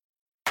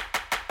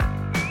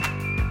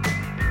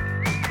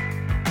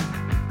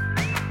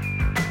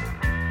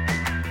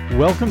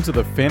Welcome to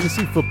the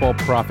Fantasy Football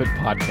Profit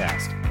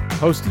Podcast,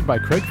 hosted by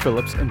Craig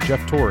Phillips and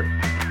Jeff Torrey.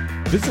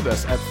 Visit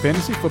us at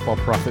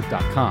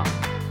fantasyfootballprofit.com.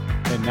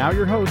 And now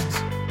your hosts,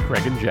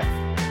 Craig and Jeff.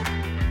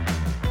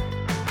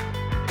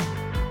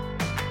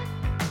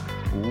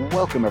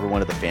 Welcome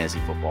everyone to the Fantasy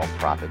Football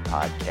Profit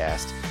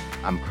Podcast.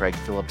 I'm Craig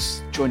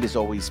Phillips, joined as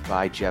always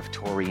by Jeff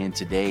Torrey, and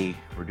today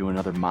we're doing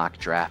another mock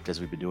draft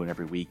as we've been doing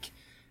every week.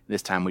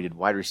 This time we did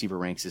wide receiver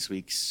ranks this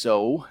week,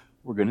 so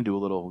we're going to do a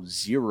little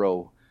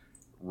zero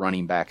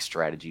running back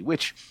strategy,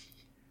 which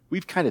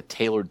we've kind of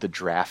tailored the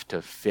draft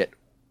to fit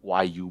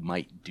why you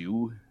might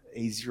do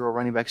a zero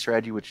running back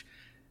strategy, which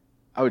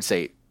I would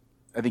say,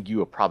 I think you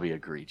will probably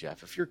agree,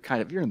 Jeff. If you're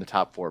in the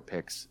top 4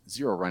 picks,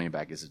 zero running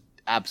back is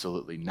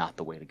absolutely not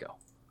the way to go.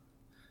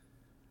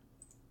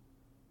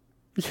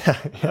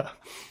 Yeah.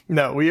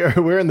 No,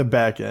 we're in the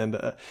back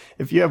end.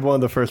 If you have one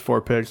of the first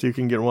 4 picks, you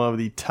can get one of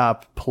the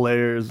top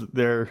players.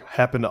 There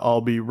happen to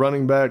all be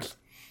running backs.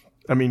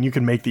 I mean, you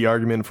can make the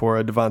argument for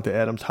a Davante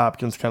Adams,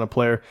 Hopkins kind of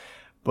player,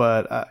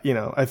 but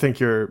I think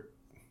you're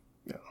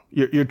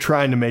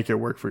trying to make it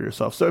work for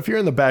yourself. So if you're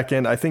in the back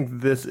end, I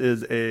think this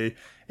is a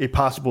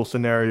possible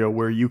scenario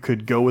where you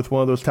could go with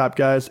one of those top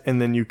guys,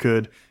 and then you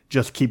could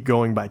just keep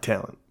going by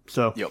talent.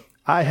 So Yep.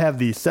 I have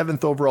the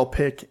 7th overall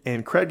pick,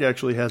 and Craig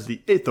actually has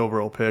the 8th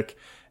overall pick,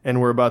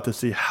 and we're about to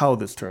see how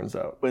this turns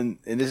out.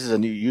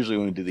 Usually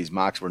when we do these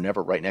mocks, we're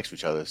never right next to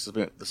each other. This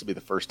will be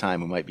the first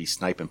time we might be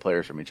sniping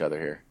players from each other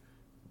here.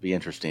 It'll be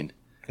interesting.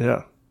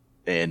 Yeah.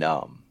 And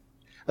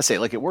let's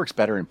say, it works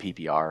better in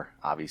PPR,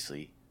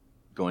 obviously,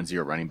 going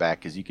zero running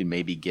back, because you can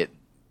maybe get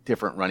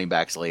different running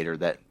backs later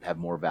that have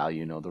more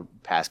value, the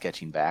pass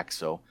catching back.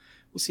 So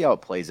we'll see how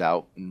it plays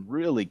out. And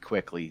really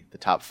quickly, the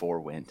top 4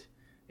 went.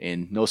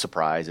 And no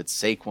surprise, it's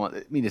Saquon.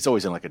 I mean, it's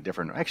always in a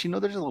different. Actually, no,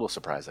 there's a little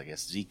surprise, I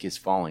guess. Zeke is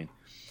falling.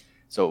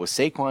 So it was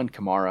Saquon,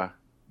 Kamara,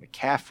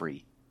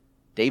 McCaffrey,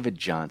 David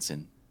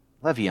Johnson,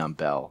 Le'Veon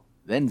Bell,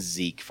 then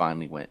Zeke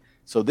finally went.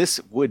 So this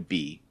would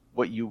be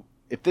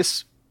if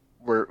this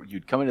were,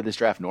 you'd come into this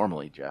draft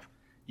normally, Jeff,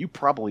 you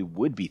probably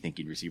would be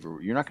thinking receiver.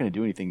 You're not going to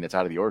do anything that's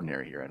out of the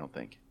ordinary here, I don't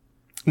think.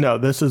 No,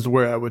 this is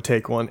where I would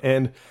take one.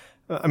 And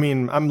I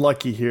mean, I'm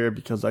lucky here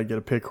because I get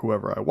to pick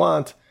whoever I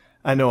want.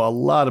 I know a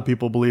lot of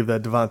people believe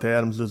that Davante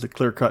Adams is a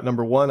clear-cut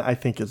number 1. I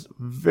think is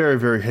very,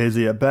 very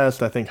hazy at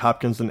best. I think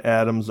Hopkins and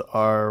Adams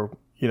are,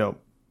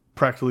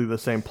 practically the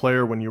same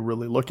player when you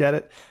really look at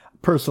it.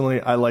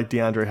 Personally, I like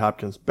DeAndre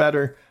Hopkins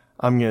better.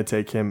 I'm going to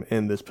take him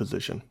in this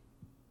position.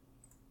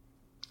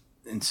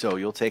 And so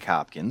you'll take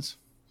Hopkins.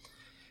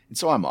 And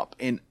so I'm up.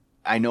 And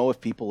I know if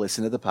people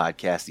listen to the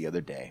podcast the other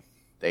day,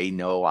 they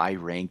know I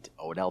ranked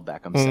Odell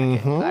Beckham 2nd.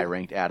 Mm-hmm. I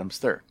ranked Adams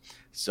 3rd.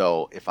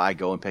 So if I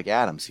go and pick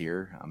Adams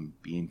here, I'm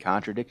being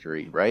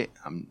contradictory, right?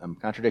 I'm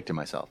contradicting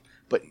myself.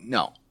 But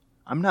no,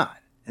 I'm not.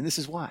 And this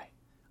is why.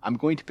 I'm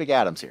going to pick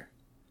Adams here.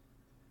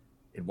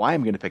 And why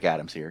I'm going to pick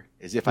Adams here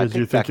is if I pick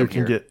you think Beckham you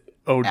can here, get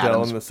Odell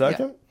Adams, in the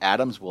second? Yeah,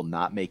 Adams will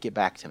not make it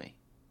back to me.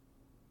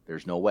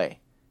 There's no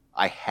way.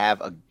 I have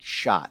a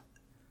shot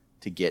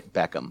to get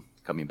Beckham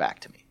coming back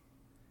to me.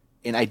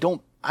 And I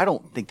don't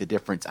think the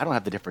difference, I don't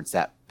have the difference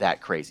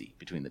that crazy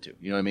between the two.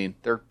 You know what I mean?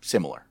 They're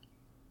similar.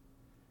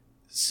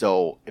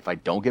 So if I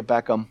don't get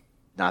Beckham,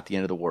 not the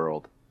end of the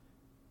world,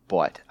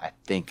 but I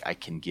think I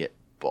can get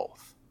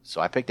both.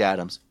 So I picked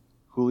Adams.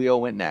 Julio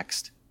went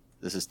next.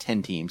 This is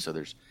 10 teams, so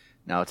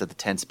now it's at the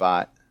 10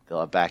 spot.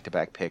 They'll have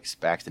back-to-back picks,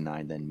 back to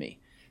 9, then me.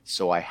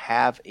 So I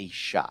have a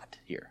shot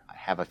here.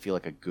 I feel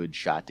like a good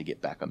shot to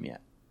get Beckham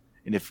yet.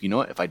 And if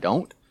I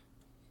don't,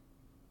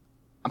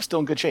 I'm still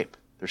in good shape.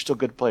 There's still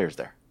good players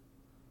there.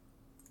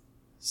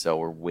 So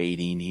we're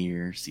waiting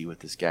here, see what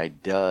this guy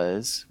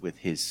does with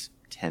his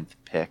 10th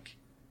pick.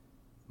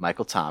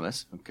 Michael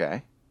Thomas,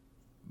 okay.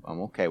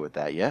 I'm okay with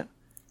that yet.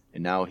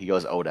 And now he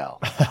goes Odell.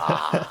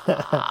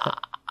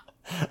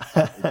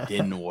 It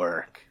didn't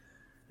work.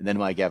 And then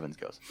Mike Evans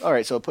goes. All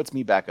right, so it puts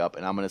me back up,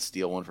 and I'm going to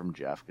steal one from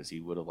Jeff because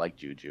he would have liked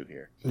Juju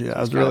here. Yeah, So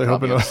I was really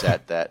hoping.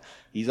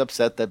 He's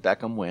upset that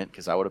Beckham went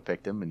because I would have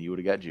picked him, and you would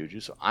have got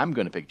Juju. So I'm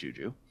going to pick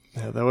Juju.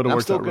 Yeah, that would have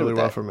worked out really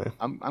well for me.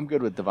 I'm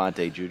good with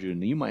Devontae, Juju,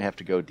 and you might have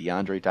to go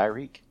DeAndre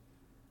Tyreek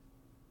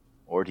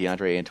or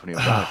DeAndre Antonio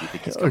Brown if you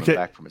think he's coming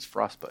back from his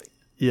frostbite.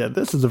 Yeah,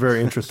 this is a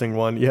very interesting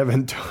one. You have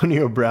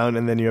Antonio Brown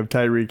and then you have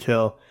Tyreek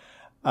Hill.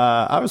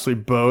 Obviously,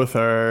 both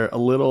are a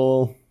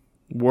little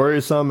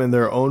worrisome in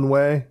their own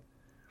way.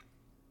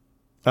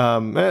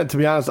 To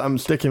be honest, I'm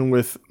sticking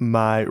with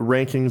my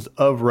rankings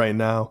of right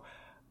now,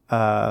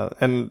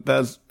 and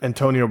that's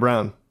Antonio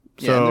Brown.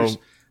 So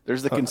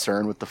there's the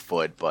concern with the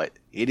foot, but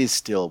it is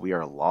still, we are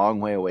a long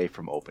way away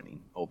from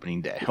opening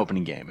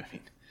game.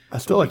 I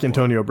still like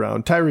Antonio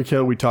Brown. Tyreek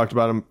Hill, we talked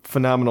about him,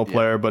 phenomenal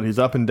player, but he's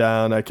up and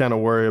down. I kind of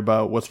worry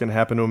about what's going to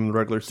happen to him in the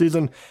regular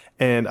season,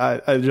 and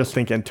I just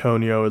think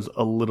Antonio is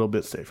a little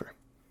bit safer.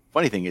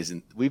 Funny thing is,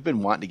 we've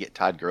been wanting to get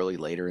Todd Gurley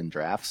later in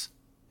drafts,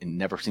 and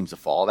never seems to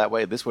fall that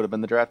way. This would have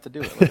been the draft to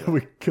do it.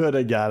 We could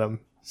have got him.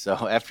 So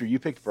after you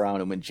picked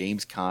Brown and went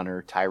James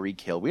Conner,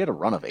 Tyreek Hill, we had a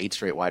run of 8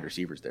 straight wide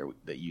receivers there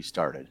that you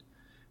started.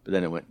 But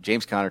then it went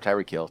James Conner,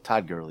 Tyreek Hill,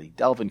 Todd Gurley,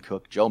 Delvin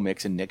Cook, Joe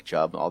Mixon, Nick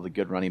Chubb, all the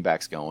good running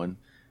backs going.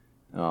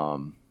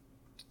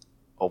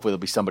 Hopefully there'll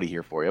be somebody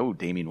here for you. Oh,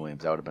 Damian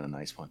Williams, that would have been a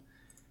nice one.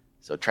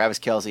 So Travis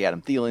Kelce,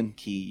 Adam Thielen,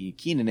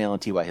 Keenan Allen,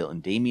 T.Y.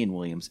 Hilton, Damian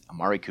Williams,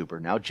 Amari Cooper.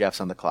 Now Jeff's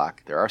on the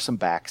clock. There are some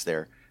backs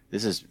there.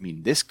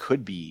 This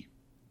could be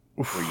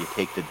where you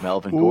take the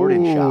Melvin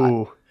Gordon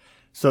shot.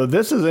 So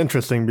this is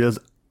interesting because,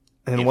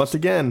 and once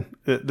again,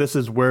 this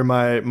is where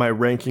my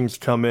rankings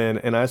come in.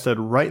 And I said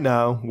right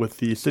now, with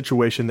the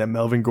situation that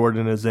Melvin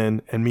Gordon is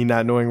in and me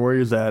not knowing where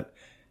he's at,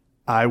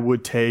 I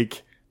would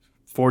take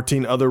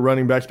 14 other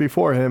running backs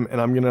before him,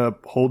 and I'm going to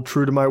hold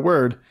true to my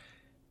word.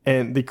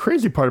 And the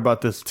crazy part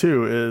about this,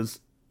 too, is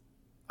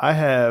you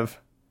have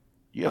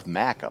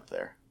Mac up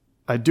there.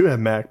 I do have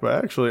Mac,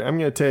 but actually I'm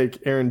going to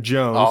take Aaron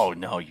Jones. Oh,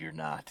 no, you're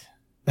not.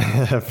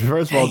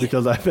 First of all,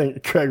 because I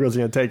think Craig was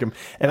going to take him.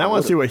 And I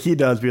want to see what he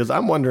does, because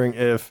I'm wondering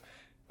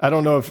I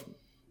don't know if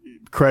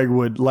Craig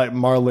would let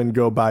Marlon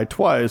go by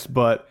twice,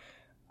 but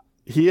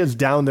he is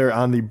down there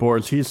on the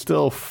boards. He's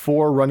still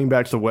 4 running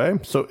backs away,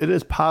 so it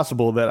is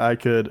possible that I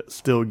could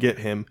still get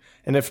him.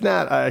 And if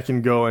not, I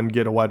can go and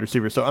get a wide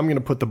receiver. So I'm going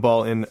to put the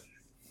ball in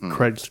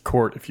Craig's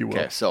court, if you will.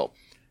 Okay, so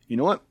you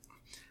know what?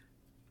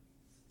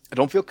 I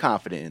don't feel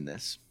confident in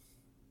this,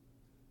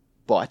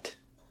 but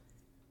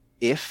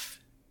it's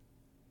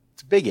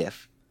a big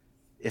if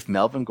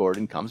Melvin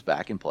Gordon comes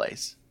back and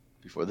plays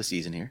before the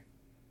season here,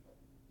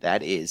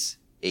 that is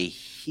a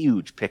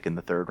huge pick in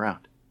the 3rd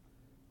round.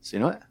 So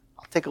you know what?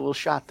 I'll take a little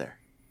shot there.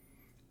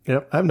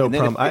 Yep, I have no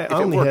problem. If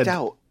it worked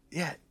out,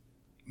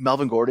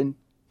 Melvin Gordon,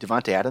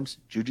 Devontae Adams,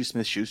 Juju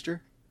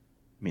Smith-Schuster.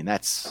 I mean,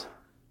 that's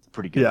a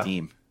pretty good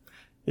team.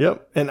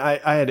 Yep, and I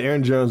had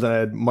Aaron Jones and I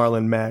had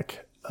Marlon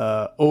Mack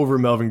over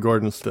Melvin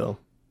Gordon still.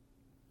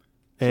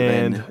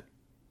 And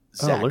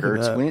Zach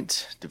Ertz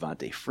went,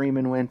 Devontae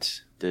Freeman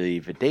went,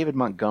 David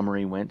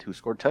Montgomery went, who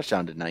scored a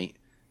touchdown tonight.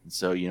 And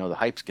so, the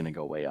hype's going to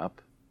go way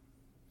up.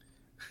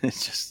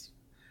 It's just,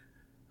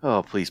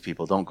 please,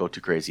 people, don't go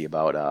too crazy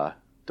about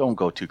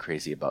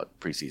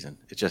preseason.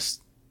 It's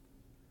just,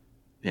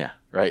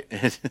 right.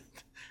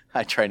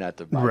 I try not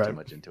to buy too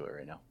much into it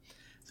right now.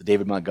 So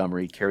David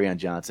Montgomery, Kerryon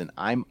Johnson.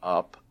 I'm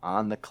up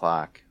on the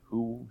clock.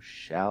 Who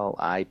shall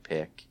I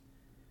pick?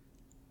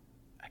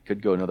 I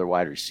could go another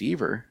wide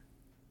receiver.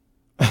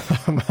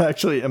 I'm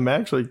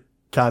actually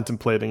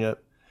contemplating it.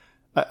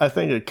 I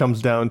think it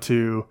comes down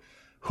to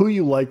who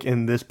you like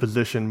in this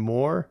position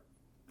more.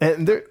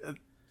 And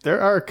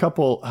there are a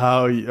couple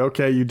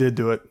you did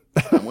do it.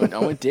 I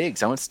went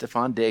Diggs. I went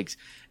Stephon Diggs.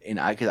 And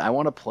I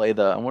want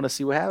to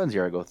see what happens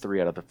here. I go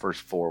 3 out of the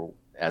first 4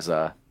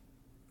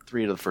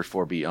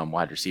 be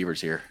wide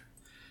receivers here.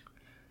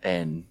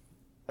 And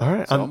all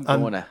right, so I'm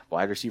going a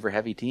wide receiver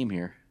heavy team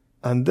here.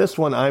 On this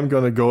one, I'm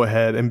going to go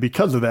ahead, and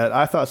because of that,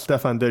 I thought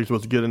Stephon Diggs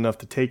was good enough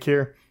to take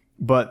here.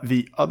 But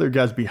the other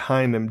guys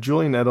behind him,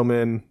 Julian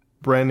Edelman,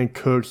 Brandon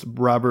Cooks,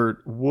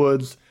 Robert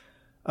Woods.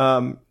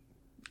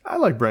 I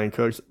like Brandon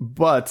Cooks,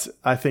 but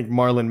I think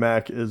Marlon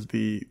Mack is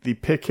the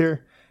pick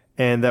here.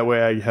 And that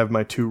way I have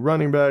my 2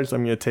 running backs.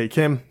 I'm going to take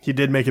him. He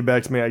did make it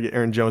back to me. I get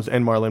Aaron Jones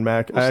and Marlon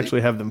Mack. I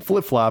actually have them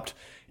flip-flopped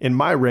in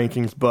my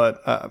rankings,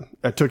 but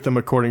I took them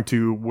according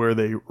to where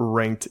they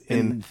ranked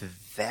in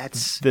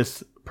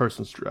this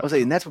person's draft. I was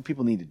saying, and that's what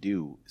people need to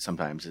do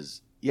sometimes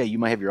is, you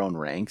might have your own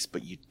ranks,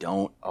 but you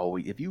don't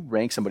always. If you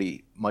rank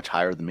somebody much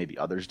higher than maybe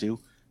others do,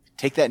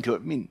 take that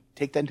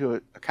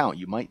into account.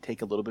 You might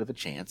take a little bit of a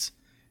chance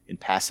and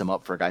pass them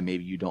up for a guy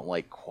maybe you don't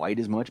like quite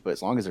as much, but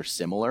as long as they're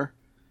similar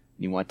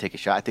and you want to take a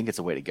shot, I think it's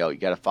the way to go. You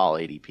got to follow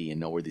ADP and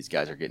know where these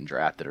guys are getting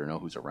drafted or know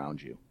who's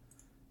around you.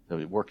 So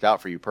it worked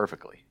out for you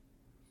perfectly.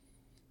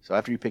 So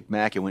after you picked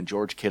Mack, it went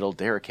George Kittle,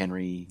 Derrick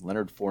Henry,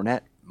 Leonard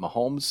Fournette,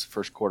 Mahomes,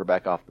 first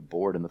quarterback off the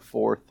board in the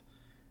 4th,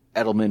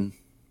 Edelman,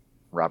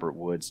 Robert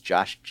Woods,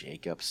 Josh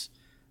Jacobs,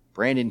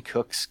 Brandon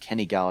Cooks,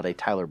 Kenny Galladay,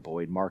 Tyler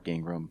Boyd, Mark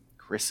Ingram,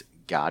 Chris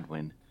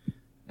Godwin.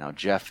 Now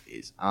Jeff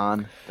is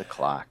on the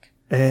clock.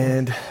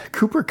 And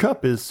Cooper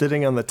Kupp is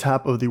sitting on the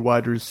top of the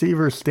wide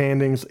receiver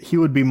standings. He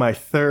would be my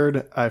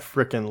 3rd. I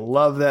freaking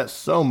love that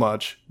so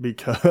much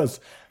because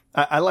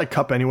I like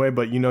Kupp anyway,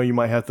 but you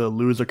might have to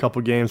lose a couple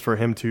games for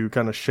him to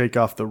kind of shake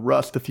off the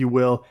rust, if you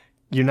will.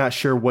 You're not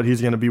sure what he's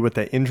going to be with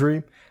that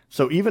injury.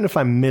 So even if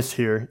I miss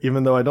here,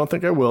 even though I don't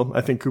think I will,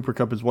 I think Cooper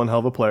Kupp is one hell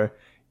of a player.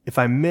 If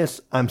I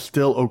miss, I'm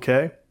still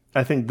okay.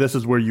 I think this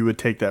is where you would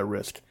take that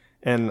risk.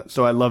 And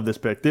so I love this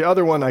pick. The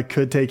other one I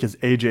could take is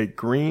AJ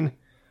Green,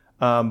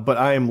 but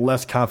I am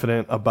less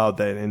confident about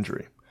that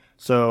injury.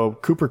 So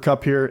Cooper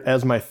Kupp here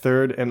as my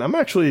 3rd, and I'm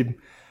actually,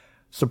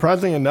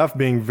 surprisingly enough,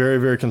 being very,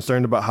 very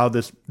concerned about how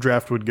this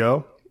draft would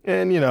go.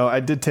 And,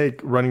 I did take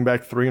running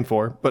back 3 and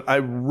 4, but I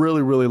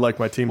really, really like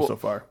my team so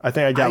far. I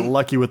think I got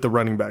lucky with the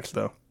running backs,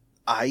 though.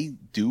 I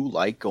do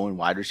like going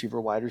wide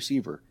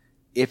receiver.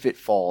 If it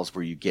falls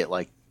where you get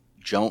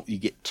you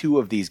get 2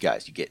 of these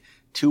guys. You get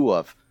 2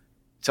 of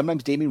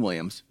sometimes Damian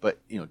Williams, but,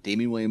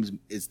 Damian Williams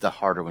is the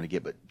harder one to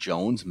get. But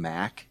Jones,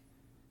 Mack,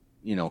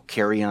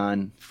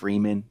 Kerryon,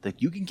 Freeman,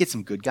 you can get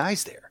some good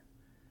guys there.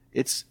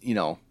 It's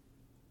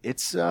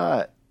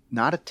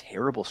not a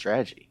terrible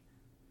strategy.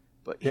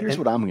 But here's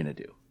what I'm going to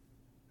do.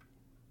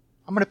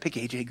 I'm going to pick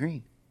AJ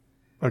Green.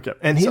 Okay.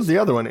 And he's the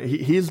other one.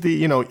 He's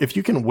the, if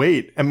you can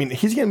wait, I mean,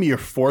 he's going to be your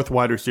fourth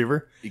wide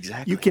receiver.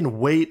 Exactly. You can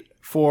wait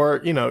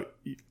for,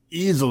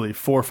 easily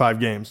 4 or 5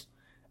 games.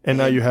 And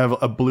now you have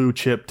a blue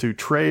chip to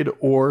trade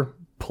or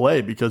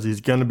play because he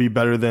should be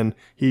better than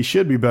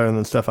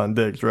Stephon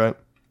Diggs, right?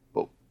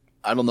 Well,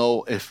 I don't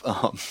know if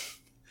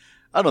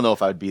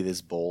I would be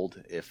this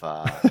bold if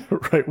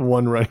right,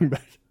 one running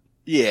back.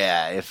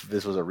 Yeah, if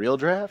this was a real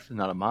draft,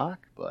 not a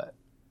mock, but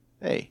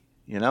hey,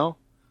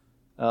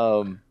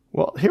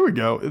 Well, here we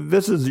go.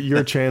 This is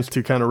your chance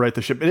to kind of right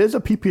the ship. It is a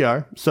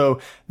PPR, so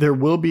there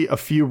will be a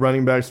few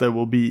running backs that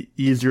will be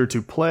easier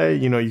to play.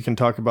 You can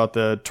talk about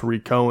the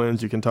Tariq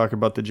Cohens, you can talk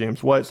about the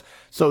James Whites.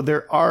 So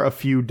there are a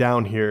few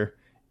down here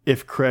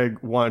if Craig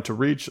wanted to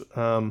reach.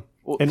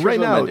 And right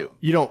now,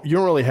 you don't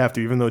really have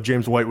to, even though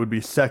James White would be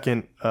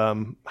second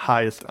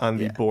highest on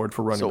the board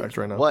for running backs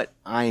right now. What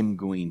I'm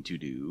going to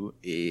do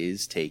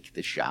is take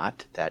the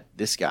shot that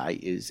this guy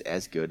is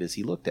as good as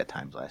he looked at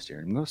times last year.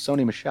 I'm going to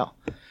Sony Michel.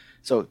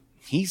 So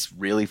he's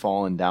really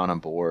fallen down on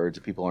boards.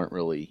 People aren't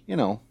really,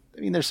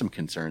 there's some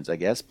concerns, I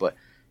guess, but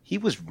he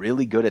was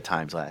really good at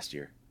times last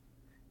year.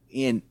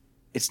 And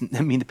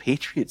the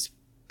Patriots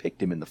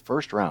picked him in the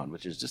first round,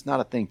 which is just not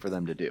a thing for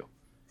them to do.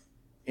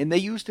 And they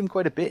used him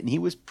quite a bit, and he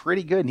was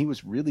pretty good, and he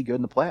was really good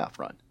in the playoff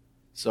run.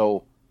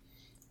 So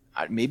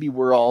maybe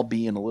we're all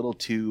being a little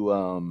too,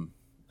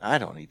 I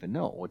don't even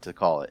know what to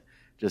call it,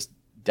 just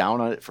down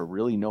on it for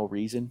really no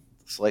reason,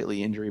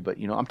 slightly injury. But,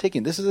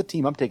 this is a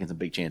team I'm taking some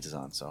big chances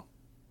on, so.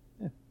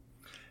 Yeah.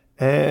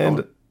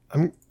 And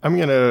I'm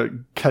going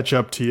to catch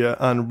up to you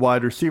on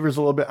wide receivers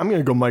a little bit. I'm going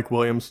to go Mike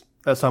Williams.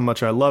 That's how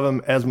much I love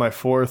him as my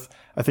fourth.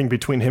 I think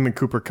between him and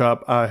Cooper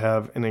Kupp, I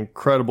have an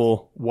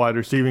incredible wide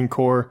receiving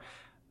core.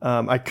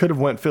 I could have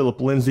went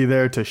Phillip Lindsay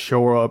there to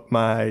shore up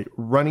my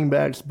running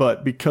backs,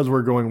 but because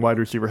we're going wide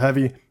receiver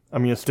heavy,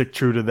 I'm going to stick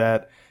true to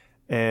that.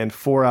 And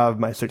 4 out of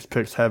my 6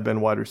 picks have been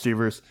wide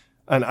receivers.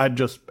 And I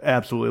just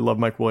absolutely love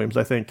Mike Williams.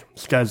 I think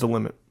sky's the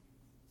limit.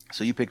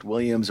 So you picked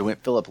Williams. I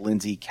went Phillip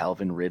Lindsay,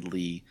 Calvin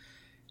Ridley,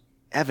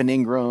 Evan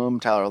Ingram,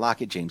 Tyler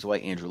Lockett, James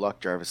White, Andrew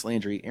Luck, Jarvis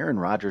Landry. Aaron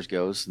Rodgers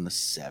goes in the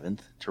 7th.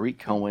 Tariq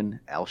Cohen,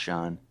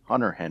 Alshon,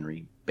 Hunter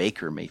Henry,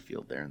 Baker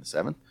Mayfield there in the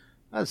 7th.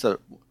 So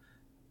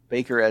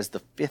Baker as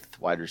the 5th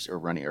wide receiver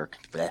running,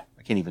 I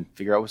can't even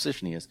figure out what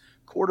position he is.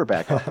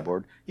 Quarterback off the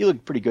board. He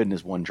looked pretty good in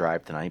his one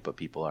drive tonight, but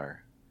people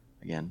are,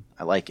 again,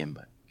 I like him,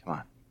 but come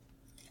on.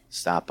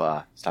 Stop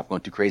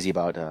going too crazy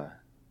about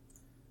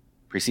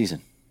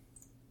preseason.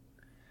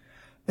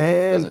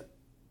 And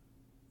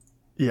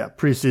yeah,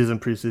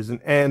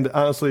 preseason. And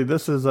honestly,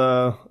 this is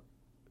not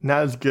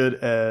as good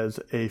as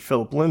a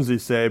Phillip Lindsay,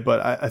 say, but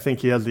I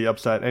think he has the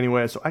upside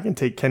anyway. So I can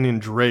take Kenyon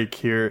Drake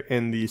here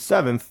in the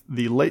 7th,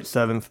 the late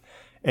 7th,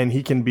 and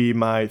he can be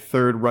my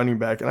 3rd running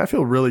back. And I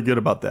feel really good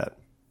about that.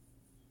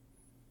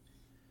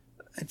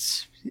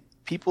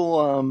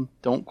 People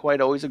don't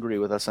quite always agree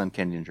with us on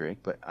Kenyon Drake,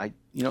 but Okay.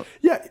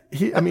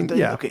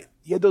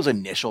 He had those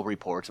initial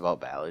reports about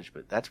Ballage,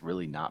 but that's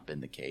really not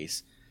been the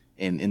case.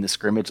 In the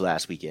scrimmage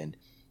last weekend,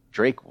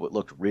 Drake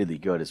looked really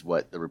good, is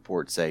what the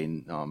reports say.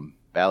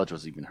 Ballage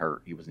was even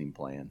hurt; he wasn't even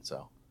playing.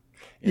 So,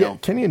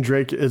 Kenyon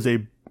Drake is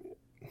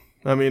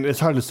it's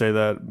hard to say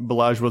that.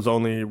 Ballage was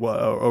only a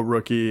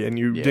rookie, and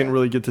you didn't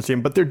really get to see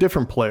him. But they're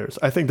different players.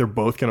 I think they're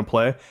both going to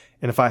play.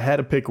 And if I had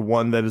to pick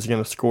one that is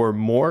going to score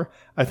more,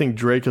 I think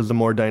Drake is the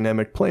more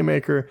dynamic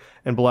playmaker,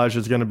 and Ballage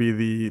is going to be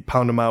the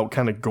pound him out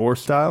kind of Gore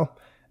style.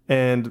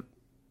 And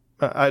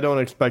I don't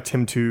expect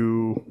him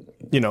to,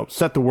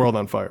 set the world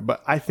on fire.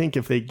 But I think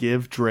if they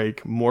give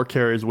Drake more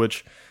carries,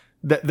 which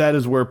that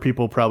is where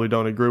people probably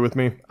don't agree with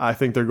me. I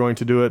think they're going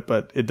to do it,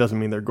 but it doesn't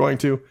mean they're going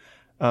to.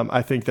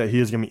 I think that he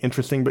is going to be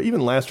interesting. But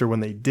even last year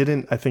when they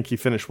didn't, I think he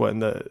finished, in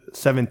the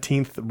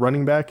 17th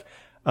running back.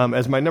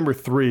 As my number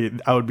 3,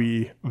 I would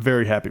be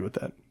very happy with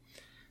that.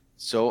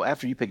 So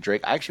after you picked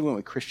Drake, I actually went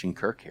with Christian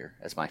Kirk here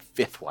as my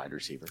 5th wide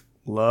receiver.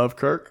 Love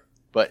Kirk.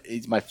 But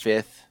he's my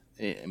 5th.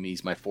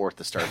 He's my 4th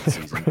to start the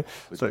season.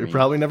 So you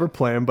probably never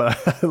play him, but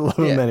I love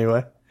him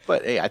anyway.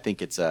 But hey, I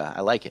think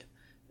I like it.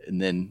 And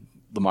then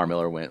Lamar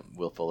Miller went,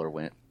 Will Fuller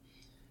went.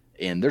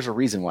 And there's a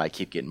reason why I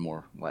keep getting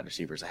more wide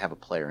receivers. I have a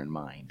player in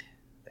mind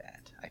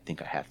that I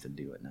think I have to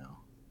do it now.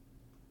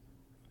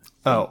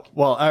 Oh,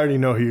 well, I already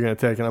know who you're going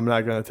to take, and I'm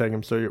not going to take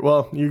him. So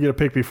you get a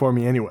pick before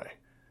me anyway.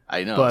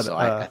 I know, but, so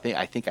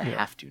I think I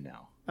have to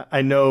now.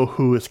 I know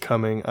who is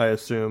coming, I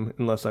assume,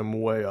 unless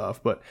I'm way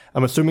off. But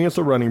I'm assuming it's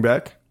a running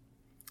back.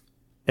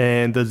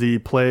 And does he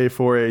play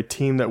for a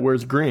team that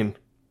wears green?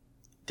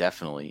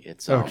 Definitely.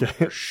 It's okay.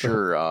 For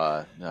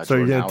sure. So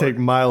you're going to take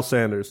Miles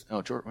Sanders.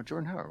 Oh,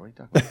 Jordan Howard. What are you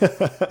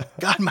talking about?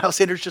 God, Miles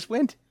Sanders just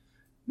went.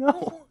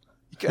 No.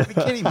 You got to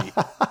be kidding me.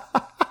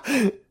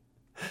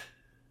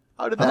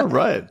 How did that All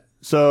right. happen?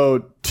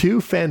 So 2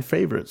 fan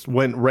favorites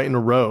went right in a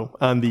row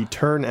on the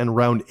turn and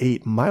round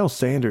 8. Miles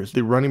Sanders,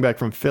 the running back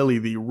from Philly,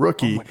 the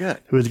rookie,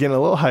 who was getting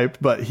a little hyped,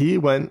 but he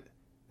went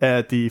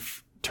at the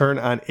turn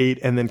on 8,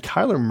 and then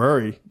Kyler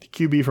Murray, the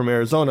QB from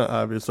Arizona,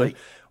 obviously,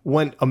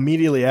 went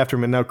immediately after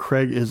him, and now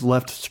Craig is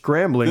left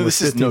scrambling with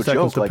 15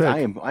 seconds to pick. I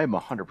am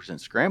 100%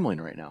 scrambling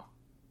right now.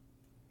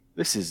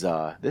 This is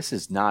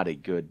not a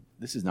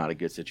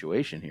good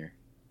situation here.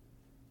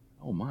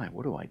 Oh my,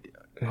 what do I do?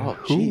 Oh,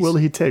 who will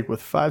he take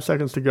with 5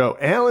 seconds to go?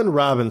 Allen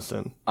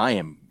Robinson. I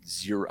am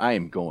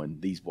going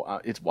these.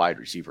 It's wide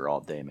receiver all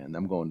day, man.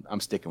 I'm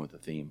sticking with the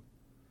theme.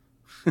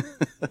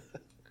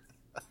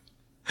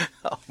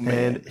 Oh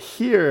man. And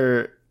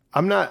here,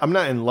 I'm not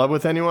in love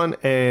with anyone,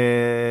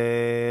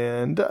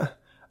 and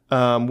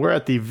we're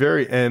at the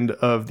very end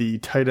of the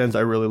tight ends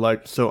I really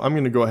like. So I'm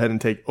going to go ahead and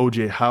take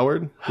O.J.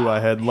 Howard, who I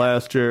had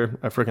last year.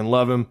 I freaking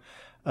love him.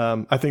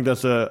 I think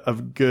that's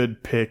a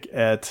good pick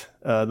at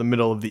the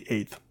middle of the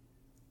 8th.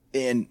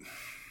 And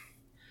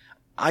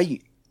I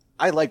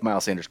like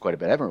Miles Sanders quite a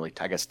bit. I haven't really,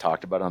 I guess,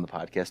 talked about it on the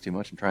podcast too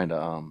much. I'm trying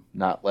to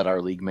not let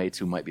our league mates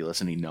who might be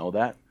listening know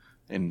that,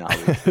 and not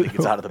think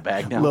it's out of the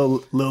bag now.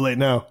 Little late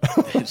now.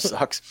 It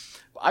sucks.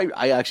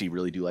 I actually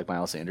really do like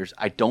Miles Sanders.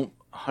 I don't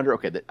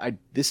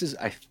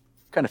I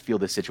kind of feel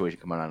this situation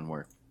coming on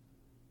where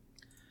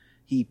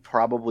he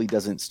probably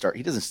doesn't start.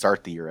 He doesn't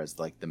start the year as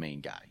like the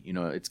main guy. You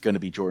know, it's going to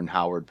be Jordan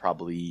Howard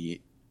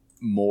probably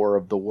more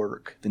of the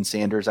work than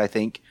Sanders. I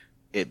think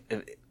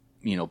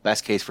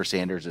best case for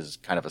Sanders is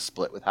kind of a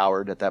split with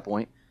Howard at that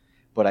point.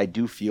 But I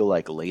do feel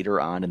like later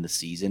on in the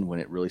season, when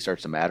it really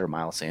starts to matter,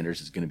 Miles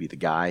Sanders is going to be the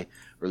guy,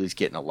 or at least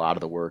getting a lot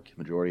of the work,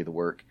 majority of the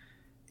work.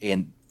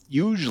 And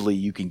usually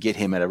you can get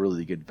him at a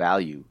really good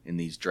value in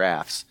these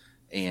drafts.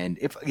 And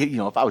if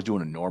I was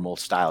doing a normal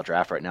style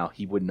draft right now,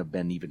 he wouldn't have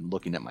been even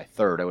looking at my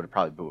 3rd. I would have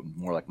probably been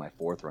more like my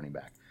 4th running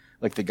back.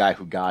 Like the guy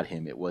who got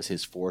him, it was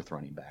his 4th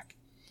running back.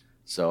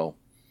 So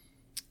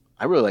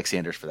I really like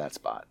Sanders for that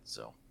spot.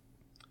 So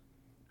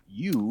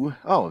you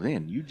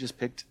just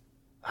picked.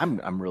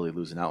 I'm really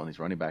losing out on these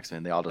running backs,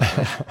 man. They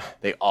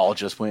all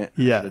just went.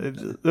 Yeah,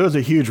 there was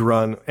a huge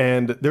run,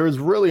 and there was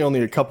really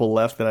only a couple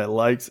left that I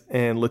liked,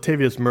 and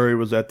Latavius Murray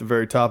was at the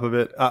very top of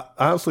it.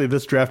 Honestly,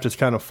 this draft just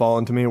kind of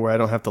fallen to me where I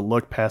don't have to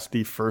look past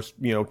the first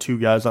 2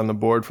 guys on the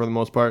board for the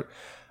most part.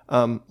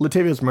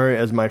 Latavius Murray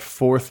as my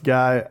 4th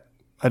guy,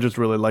 I just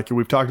really like it.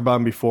 We've talked about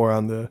him before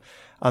on the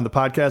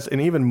podcast,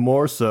 and even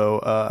more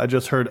so, I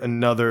just heard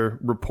another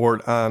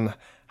report on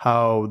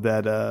how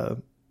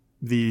that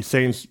the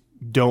Saints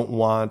don't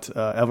want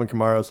Alvin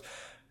Kamara's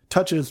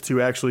touches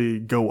to actually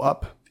go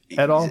up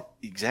at all.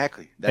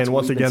 Exactly. That's and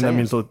once again, that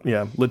means,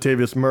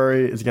 Latavius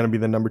Murray is going to be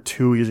the number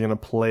 2. He's going to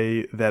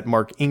play that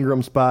Mark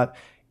Ingram spot.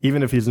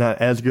 Even if he's not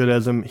as good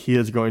as him, he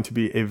is going to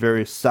be a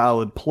very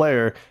solid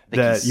player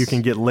that you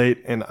can get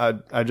late. And I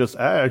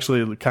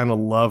actually kind of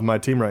love my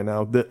team right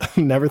now.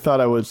 Never thought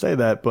I would say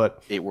that,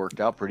 but it worked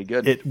out pretty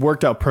good. It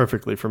worked out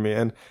perfectly for me.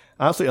 And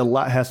honestly, a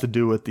lot has to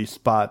do with the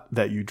spot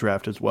that you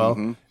draft as well.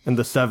 Mm-hmm. And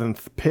the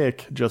 7th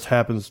pick just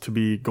happens to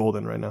be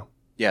golden right now.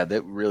 Yeah,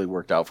 that really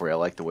worked out for you. I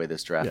like the way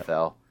this draft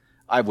fell.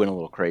 I went a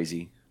little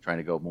crazy trying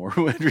to go more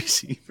wide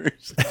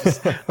receivers.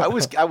 I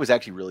was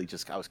actually really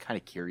I was kind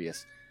of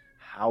curious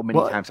how many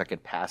times I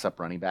could pass up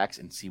running backs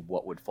and see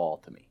what would fall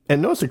to me. And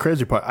notice the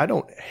crazy part. I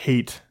don't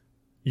hate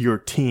your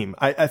team.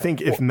 I think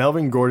if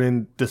Melvin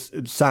Gordon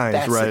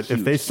signs, right,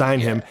 if they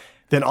sign him,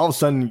 then all of a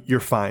sudden you're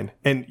fine.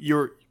 And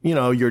your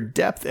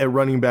depth at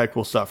running back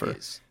will suffer.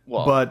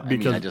 Well, but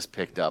because I just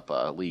picked up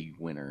a league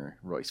winner,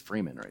 Royce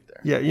Freeman, right there.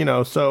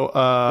 Yeah, so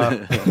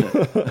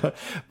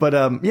but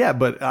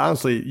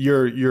honestly,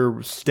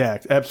 you're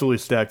stacked, absolutely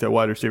stacked at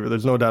wide receiver.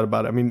 There's no doubt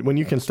about it. I mean, when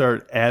you can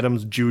start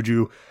Adams,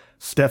 Juju,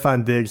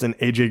 Stephon Diggs, and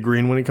AJ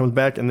Green when he comes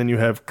back, and then you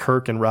have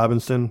Kirk and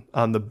Robinson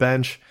on the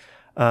bench.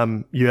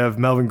 You have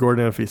Melvin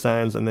Gordon if he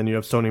signs, and then you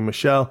have Sony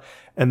Michel,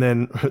 and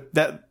then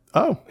that.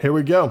 Oh, here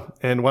we go.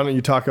 And why don't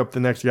you talk up the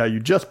next guy you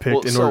just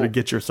picked in order to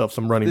get yourself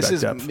some running back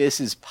depth?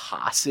 This is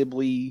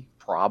probably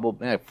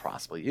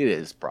it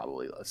is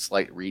probably a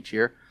slight reach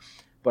here,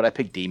 but I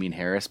picked Damian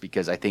Harris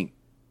because I think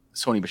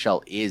Sony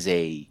Michel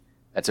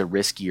that's a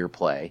riskier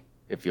play.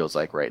 It feels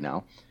like right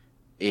now,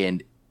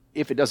 and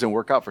if it doesn't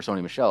work out for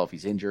Sony Michel, if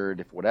he's injured,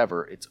 if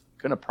whatever, it's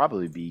going to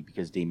probably be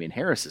because Damian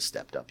Harris has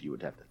stepped up. You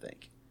would have to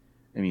think.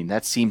 I mean,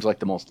 that seems like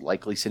the most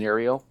likely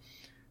scenario.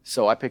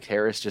 So I picked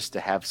Harris just to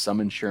have some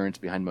insurance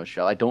behind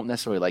Michel. I don't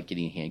necessarily like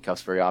getting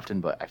handcuffs very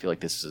often, but I feel like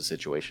this is a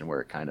situation where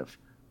it kind of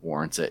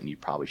warrants it, and you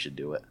probably should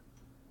do it.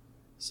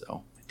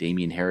 So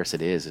Damian Harris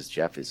it is, as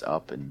Jeff is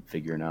up and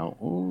figuring out.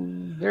 Oh,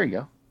 there you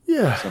go.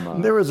 Yeah,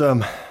 there was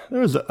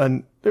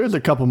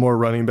a couple more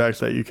running backs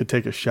that you could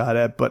take a shot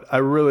at, but I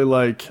really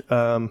like.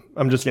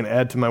 I'm just going to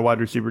add to my wide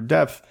receiver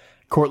depth.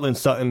 Courtland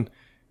Sutton,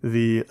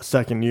 the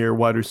 2nd-year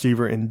wide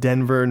receiver in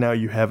Denver. Now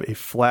you have a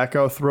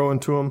Flacco throw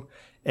into him.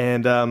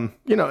 And,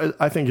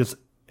 I think it's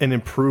an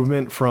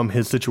improvement from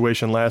his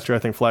situation last year. I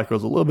think Flacco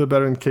is a little bit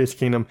better than Case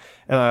Keenum.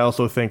 And I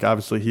also think,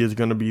 obviously, he is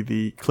going to be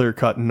the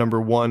clear-cut number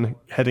 1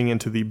 heading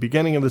into the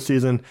beginning of the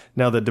season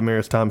now that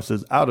Demaryius Thomas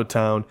is out of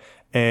town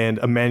and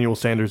Emmanuel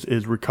Sanders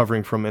is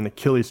recovering from an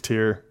Achilles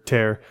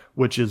tear,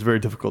 which is very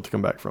difficult to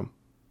come back from.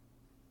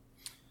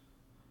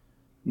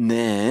 And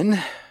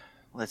then,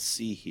 let's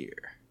see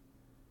here.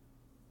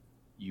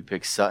 You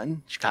pick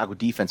Sutton. Chicago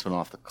defense went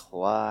off the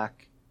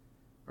clock.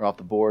 Or off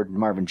the board.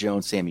 Marvin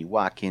Jones, Sammy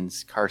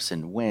Watkins,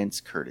 Carson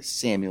Wentz, Curtis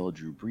Samuel,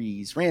 Drew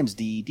Brees, Rams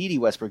D, D.D.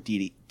 Westbrook,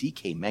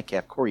 DK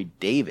Metcalf, Corey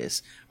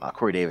Davis. Wow,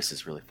 Corey Davis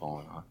is really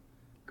falling off.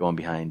 Going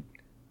behind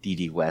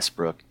D.D.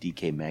 Westbrook,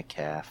 DK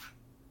Metcalf,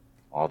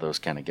 all those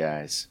kind of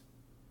guys.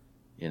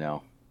 You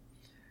know,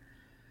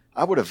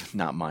 I would have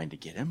not mind to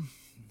get him.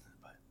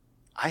 But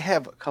I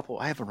have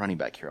a running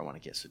back here I want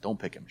to get, so don't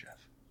pick him, Jeff.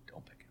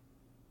 Don't pick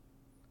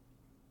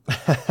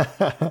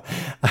him.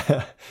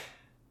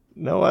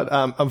 You know what?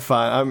 I'm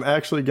fine. I'm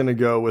actually going to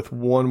go with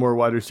one more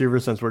wide receiver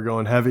since we're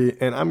going heavy,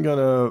 and I'm going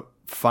to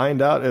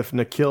find out if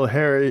N'Keal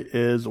Harry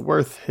is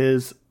worth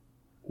his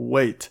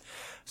weight.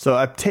 So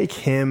I take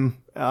him.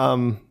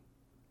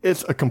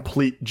 It's a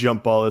complete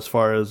jump ball as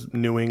far as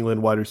New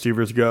England wide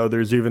receivers go.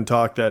 There's even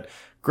talk that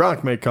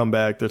Gronk may come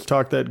back. There's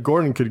talk that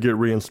Gordon could get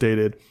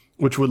reinstated,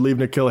 which would leave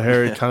N'Keal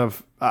Harry kind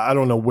of, I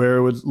don't know where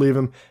it would leave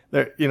him.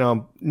 There,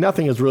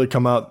 nothing has really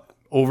come out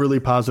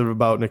overly positive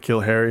about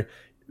N'Keal Harry,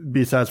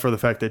 besides for the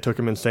fact they took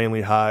him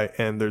insanely high,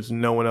 and there's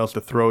no one else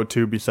to throw it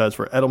to besides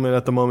for Edelman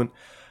at the moment.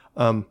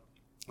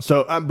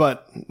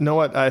 But you know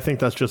what? I think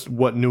that's just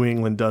what New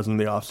England does in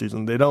the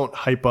offseason. They don't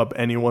hype up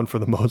anyone for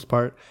the most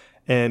part,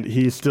 and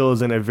he still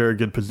is in a very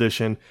good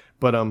position.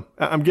 But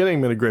I'm getting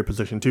him in a great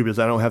position too, because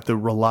I don't have to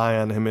rely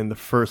on him in the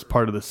first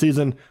part of the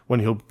season when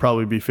he'll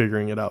probably be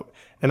figuring it out.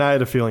 And I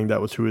had a feeling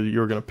that was who you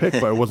were going to pick,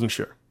 but I wasn't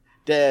sure.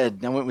 I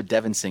went with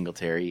Devin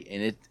Singletary,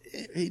 and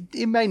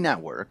it might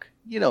not work.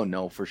 You don't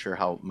know for sure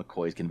how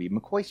McCoy's going to be.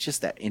 McCoy's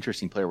just that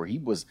interesting player where he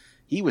was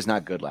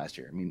not good last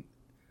year. I mean,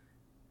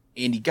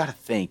 and you got to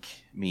think,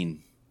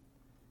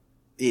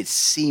 it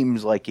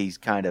seems like he's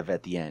kind of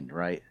at the end,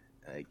 right?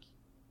 Like,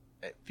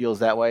 it feels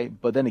that way.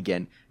 But then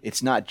again,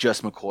 it's not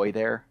just McCoy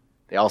there.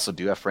 They also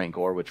do have Frank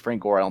Gore, which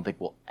Frank Gore I don't think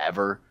will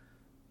ever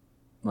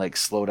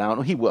slow down.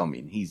 Well, he will.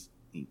 He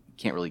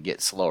can't really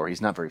get slower.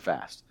 He's not very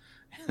fast.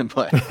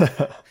 But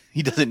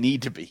he doesn't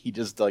need to be. He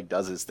just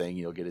does his thing.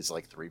 He'll get his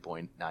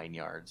 3.9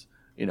 yards,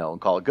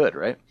 and call it good,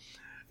 right?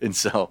 And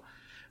so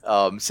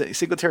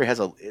Singletary has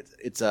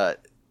it's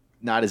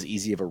not as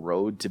easy of a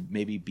road to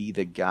maybe be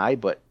the guy,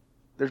 but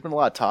there's been a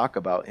lot of talk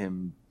about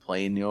him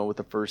playing, with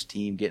the first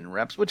team, getting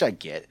reps, which I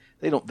get.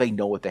 They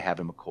know what they have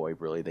in McCoy,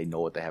 really. They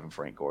know what they have in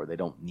Frank Gore. They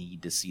don't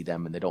need to see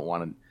them, and they don't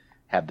want to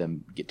have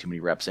them get too many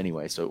reps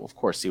anyway. So of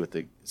course, see what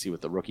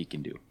the rookie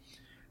can do.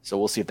 So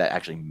we'll see if that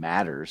actually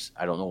matters.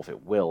 I don't know if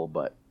it will,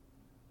 but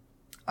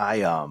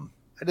I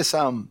just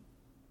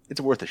it's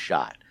worth a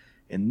shot.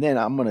 And then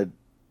I'm gonna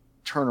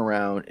turn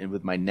around and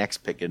with my next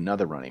pick,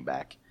 another running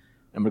back.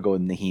 I'm gonna go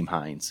with Nyheim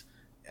Hines.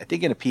 I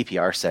think in a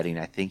PPR setting,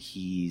 I think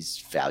he's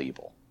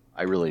valuable.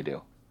 I really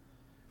do.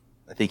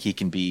 I think he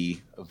can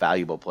be a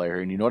valuable player.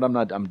 And you know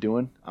what I'm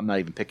doing? I'm not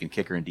even picking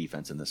kicker and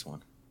defense in this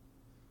one.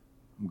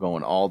 I'm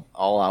going all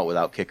out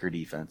without kicker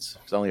defense.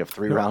 Because I only have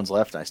 3 rounds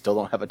left, and I still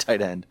don't have a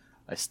tight end.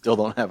 I still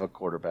don't have a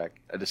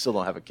quarterback. I just still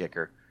don't have a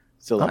kicker.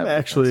 Still don't have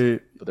a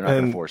defense, but they're not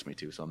going to force me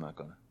to, so I'm not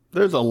going to.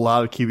 There's a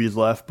lot of QBs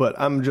left, but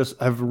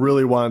I've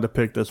really wanted to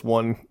pick this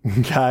one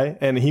guy,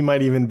 and he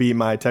might even be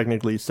my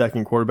technically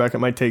second quarterback. It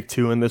might take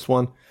 2 in this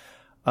one.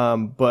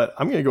 But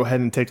I'm going to go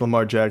ahead and take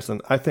Lamar Jackson.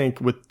 I think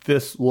with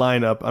this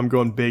lineup, I'm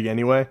going big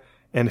anyway.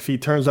 And if he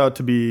turns out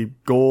to be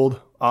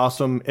gold,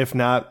 awesome. If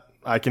not,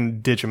 I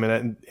can ditch him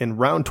in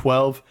round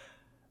 12.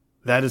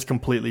 That is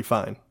completely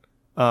fine.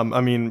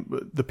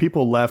 The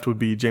people left would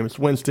be Jameis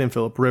Winston,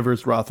 Phillip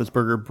Rivers,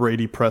 Roethlisberger,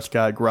 Brady,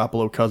 Prescott,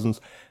 Garoppolo, Cousins.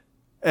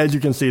 As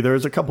you can see,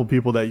 there's a couple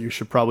people that you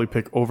should probably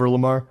pick over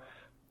Lamar,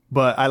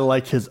 but I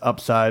like his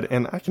upside,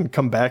 and I can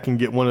come back and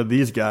get one of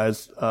these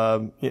guys,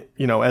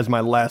 as my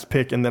last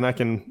pick, and then I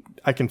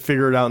can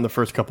figure it out in the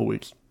first couple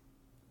weeks.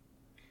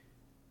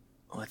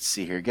 Let's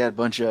see here. Got a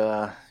bunch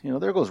of,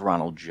 there goes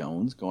Ronald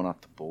Jones going off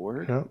the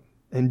board. Yeah.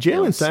 And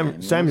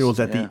Jalen Samuels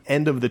at the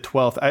end of the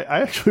 12th. I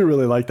actually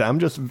really like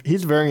that.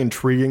 He's very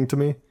intriguing to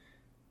me.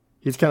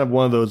 He's kind of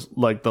one of those,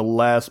 the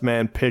last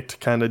man picked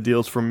kind of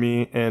deals for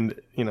me.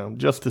 And,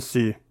 just to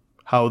see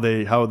how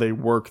they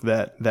work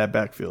that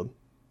backfield.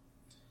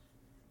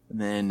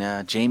 And then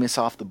Jameis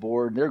off the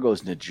board. There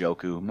goes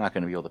Njoku. I'm not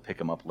going to be able to pick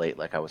him up late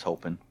like I was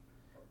hoping.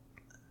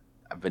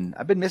 I've been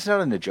missing out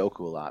on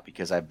Njoku a lot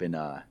because I've been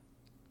I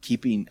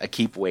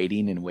keep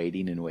waiting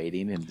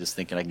and just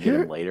thinking I can get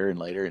him later and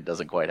later. It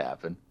doesn't quite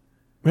happen.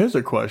 Here's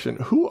a question.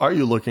 Who are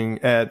you looking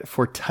at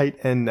for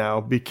tight end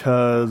now?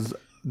 Because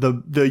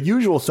the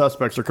usual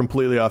suspects are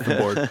completely off the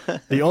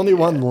board. The only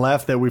one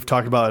left that we've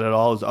talked about at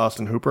all is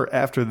Austin Hooper.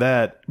 After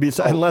that,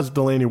 unless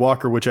Delaney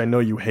Walker, which I know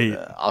you hate.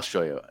 I'll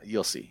show you.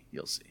 You'll see.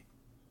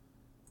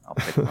 I'll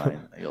pick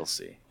mine. You'll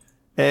see.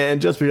 And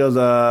just because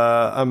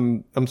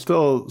I'm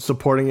still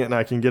supporting it and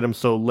I can get him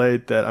so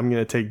late that I'm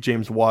going to take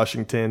James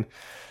Washington,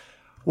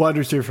 wide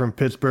receiver from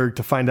Pittsburgh,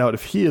 to find out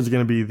if he is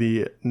going to be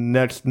the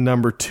next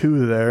number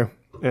 2 there.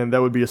 And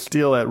that would be a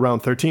steal at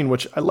round 13,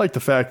 which I like the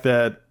fact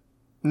that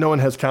no one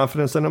has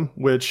confidence in him,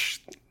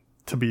 which,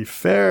 to be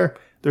fair,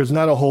 there's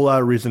not a whole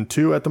lot of reason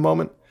to at the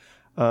moment.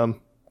 But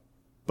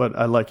but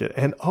I like it.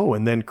 And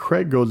then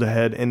Craig goes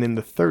ahead and in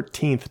the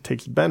 13th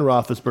takes Ben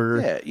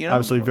Roethlisberger. Yeah,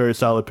 obviously very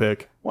solid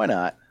pick. Why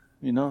not?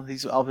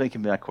 I'll make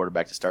him my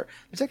quarterback to start.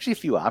 There's actually a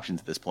few options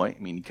at this point.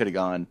 I mean, he could have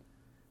gone.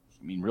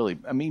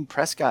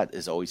 Prescott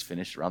is always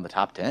finished around the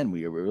top 10.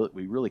 We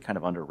really kind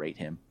of underrate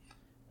him.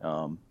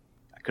 I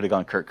could have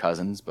gone Kirk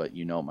Cousins, but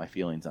my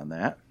feelings on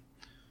that.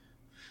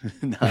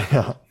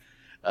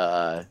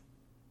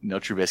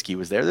 Trubisky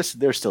was there.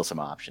 There's still some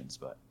options,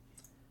 but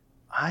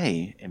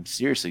I am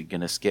seriously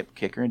going to skip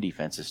kicker and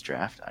defense this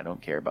draft. I don't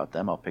care about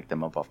them. I'll pick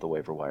them up off the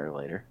waiver wire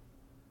later.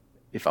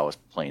 If I was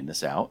playing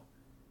this out,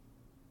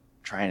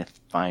 trying to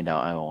find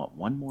out, I want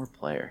one more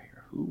player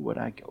here. Who would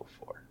I go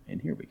for?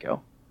 And here we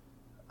go.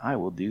 I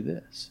will do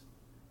this.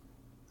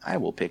 I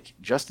will pick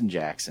Justin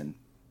Jackson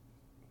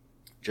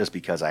just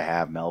because I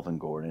have Melvin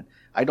Gordon.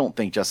 I don't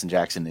think Justin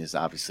Jackson is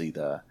obviously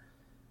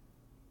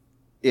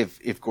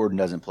if Gordon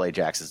doesn't play,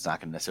 Jackson's not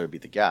going to necessarily be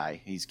the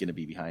guy. He's going to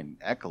be behind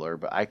Eckler,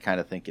 but I kind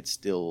of think it's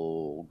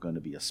still going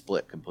to be a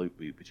split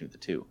completely between the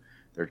two.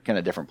 They're kind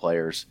of different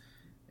players,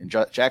 and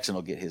Jackson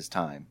will get his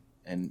time.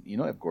 And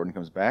if Gordon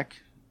comes back,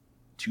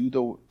 to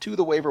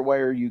the waiver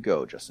wire you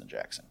go, Justin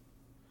Jackson.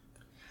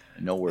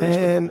 No worries.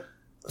 And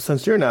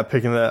since you're not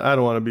picking that, I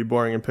don't want to be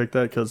boring and pick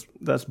that because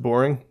that's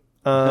boring.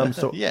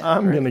 So yeah,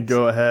 I'm going to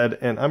go ahead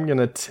and I'm going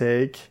to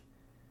take.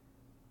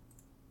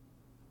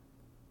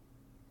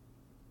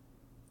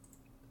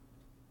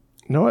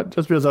 You know what?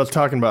 Just because I was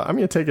talking about, I'm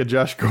going to take a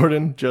Josh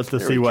Gordon just to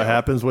see what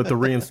happens with the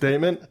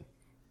reinstatement.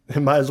 I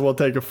might as well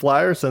take a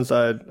flyer since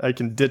I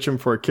can ditch him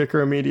for a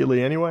kicker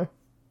immediately anyway.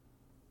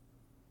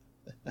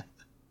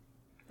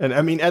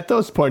 And at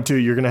those point too,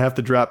 you're going to have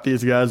to drop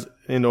these guys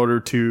in order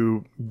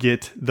to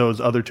get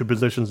those other two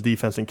positions,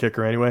 defense and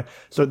kicker anyway.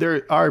 So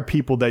there are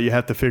people that you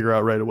have to figure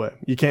out right away.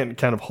 You can't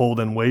kind of hold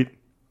and wait.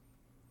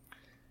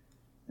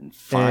 And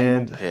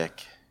final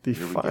pick. The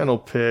final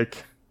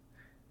pick.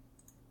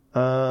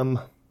 You know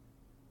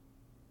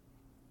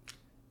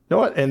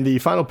what? And the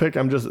final pick,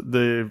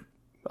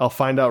 I'll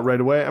find out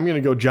right away. I'm going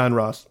to go John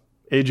Ross.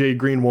 AJ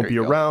Green won't be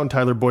around.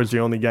 Tyler Boyd's the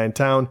only guy in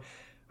town.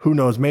 Who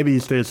knows? Maybe he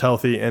stays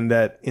healthy and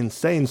that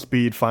insane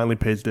speed finally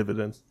pays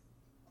dividends.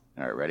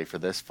 All right, ready for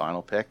this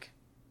final pick?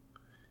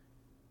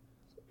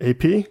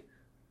 AP? I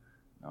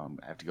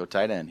have to go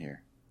tight end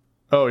here.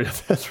 Oh, yeah,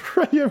 that's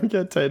right. You haven't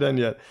got tight end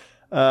yet.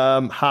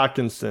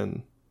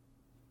 Hawkinson.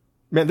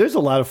 Man, there's a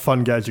lot of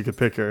fun guys you could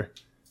pick here.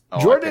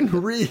 Jordan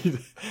Reed.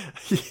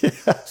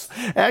 Yes.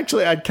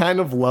 Actually, I kind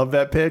of love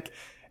that pick.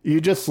 You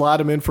just slot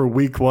him in for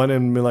week 1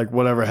 and be like,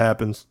 whatever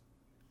happens.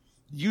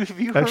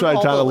 Actually, I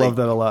kind of love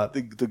that a lot.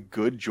 The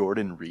good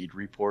Jordan Reed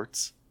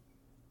reports.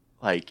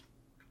 Do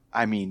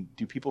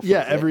people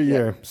forget? Yeah, every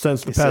year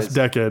since the past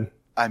decade.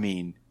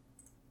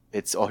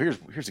 Here's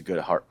a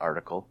good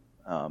article.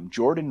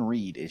 Jordan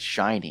Reed is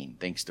shining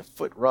thanks to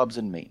foot rubs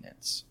and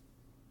maintenance.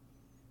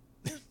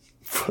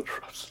 Foot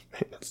rubs and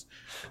maintenance.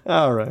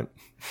 All right.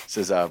 It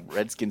says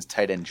Redskins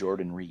tight end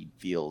Jordan Reed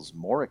feels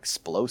more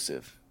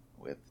explosive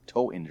with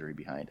toe injury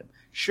behind him.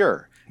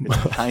 Sure,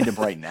 it's behind him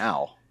right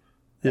now.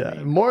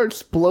 Yeah, more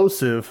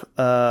explosive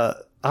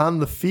on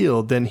the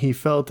field than he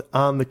felt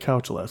on the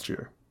couch last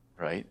year.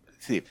 Right.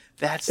 See,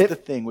 that's the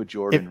thing with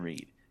Jordan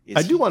Reed.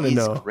 I do want to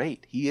know. He's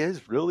great. He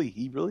really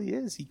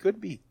is. He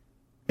could be.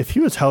 If he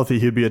was healthy,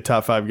 he'd be a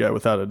top 5 guy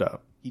without a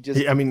doubt.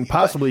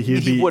 Possibly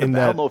he'd be in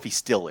that. I don't know if he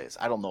still is.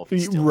 I don't know if he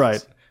still is.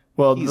 Right.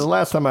 Well, the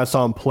last time I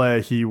saw him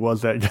play, he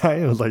was that guy.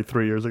 It was like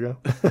 3 years ago.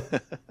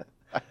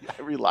 I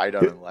relied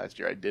on him last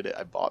year. I did it.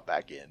 I bought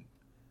back in.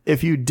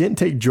 If you didn't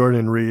take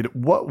Jordan Reed,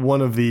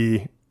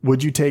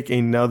 would you take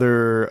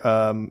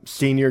another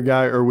senior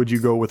guy or would you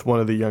go with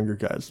one of the younger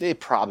guys? They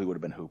probably would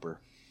have been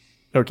Hooper.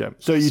 Okay.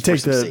 So you take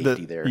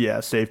safety there.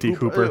 Yeah, safety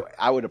Hooper.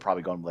 I would have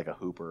probably gone like a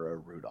Hooper or a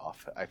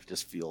Rudolph. I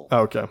just feel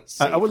okay.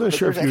 I wasn't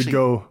sure if you would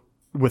go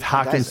with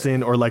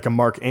Hawkinson or like a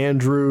Mark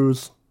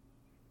Andrews.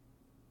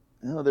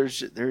 No,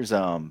 there's was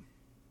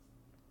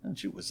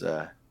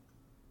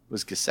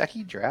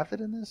Gesicki drafted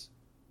in this?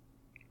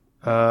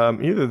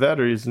 Either that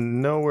or he's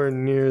nowhere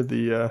near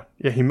the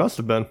he must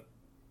have been.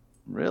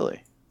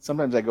 Really?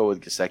 Sometimes I go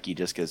with Gesicki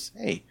just because,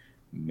 hey,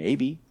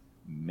 maybe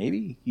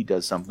he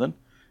does something.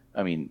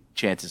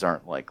 Chances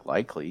aren't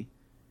likely,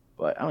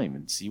 but I don't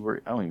even see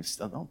where. I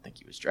don't think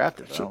he was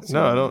drafted. I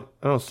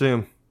don't see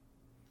him.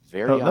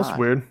 Very odd. That's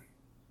weird,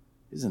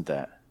 isn't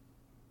that?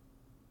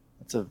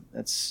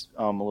 That's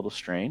a little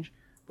strange,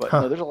 but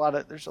no, there's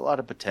a lot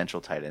of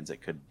potential tight ends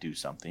that could do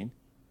something.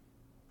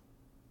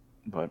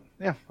 But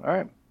yeah, all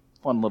right,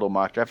 fun little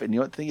mock draft. And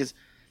the thing is,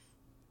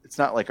 it's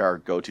not like our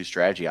go-to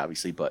strategy,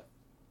 obviously, but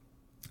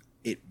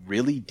it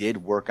really did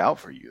work out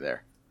for you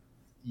there.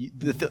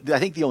 I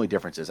think the only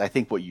difference is, I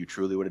think what you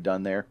truly would have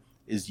done there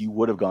is you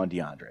would have gone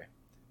DeAndre.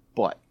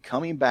 But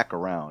coming back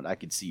around, I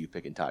could see you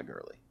picking Todd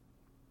Gurley.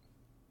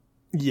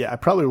 Yeah, I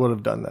probably would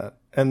have done that.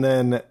 And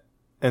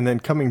then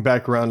coming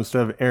back around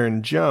instead of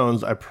Aaron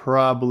Jones, I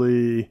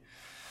probably...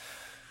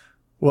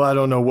 Well, I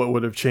don't know what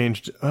would have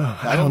changed.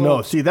 I don't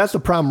know. See, that's the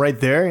problem right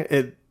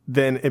there.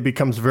 Then it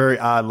becomes very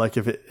odd. Like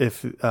if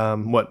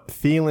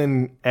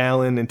Thielen,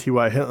 Allen, and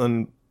T.Y.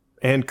 Hilton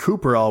and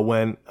Cooper all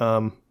went,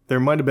 there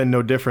might have been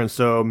no difference.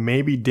 So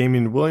maybe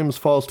Damian Williams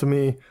falls to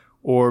me,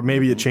 or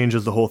maybe it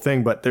changes the whole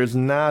thing. But there's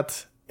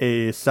not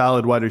a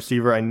solid wide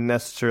receiver I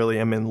necessarily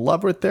am in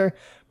love with there.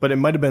 But it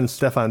might have been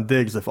Stephon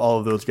Diggs if all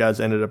of those guys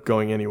ended up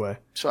going anyway.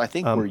 So I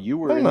think where you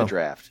were in the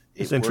draft,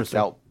 it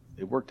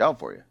worked out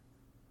for you.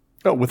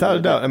 Oh, without a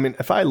doubt. I mean,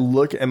 if I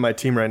look at my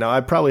team right now, I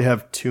probably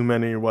have too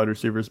many wide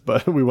receivers,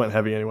 but we went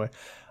heavy anyway.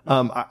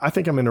 I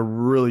think I'm in a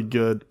really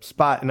good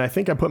spot, and I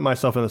think I put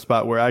myself in a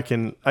spot where I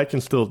can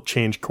still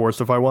change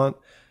course if I want,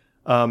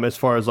 as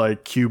far as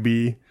like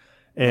QB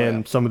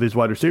and some of these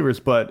wide receivers.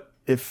 But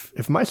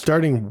if my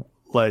starting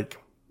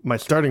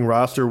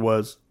roster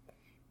was,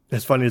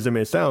 as funny as it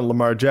may sound,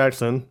 Lamar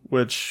Jackson,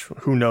 which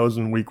who knows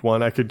in week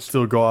 1, I could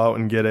still go out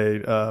and get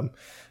a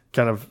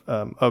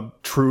a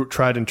true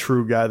tried and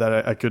true guy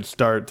that I could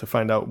start to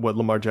find out what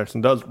Lamar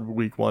Jackson does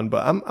week 1,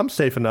 but I'm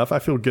safe enough. I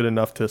feel good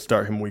enough to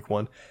start him week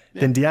 1.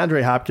 Yeah. Then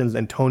DeAndre Hopkins,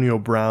 Antonio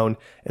Brown,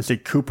 and say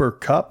Cooper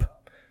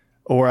Kupp,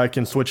 or I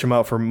can switch him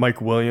out for Mike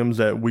Williams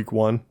at week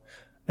 1.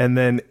 And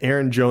then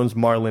Aaron Jones,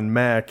 Marlon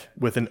Mack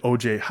with an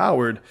OJ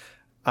Howard.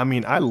 I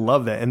mean, I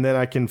love that. And then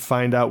I can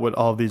find out what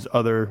all these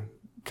other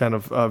kind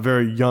of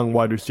very young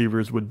wide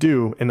receivers would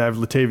do. And I have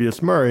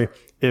Latavius Murray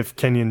if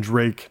Kenyon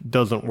Drake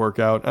doesn't work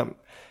out.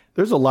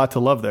 There's a lot to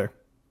love there.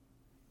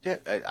 Yeah,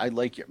 I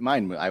like your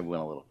mine. I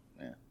went a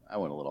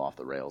little off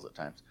the rails at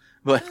times,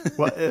 but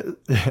well,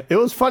 it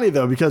was funny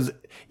though, because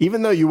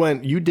even though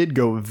you did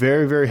go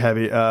very, very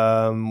heavy.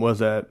 Was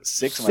that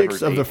six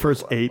of the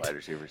first 8 wide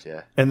receivers?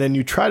 Yeah, and then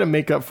you try to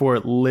make up for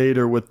it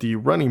later with the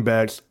running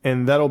backs,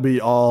 and that'll be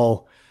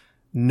all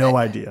no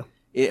idea.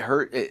 It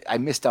hurt. I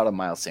missed out on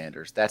Miles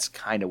Sanders. That's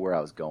kind of where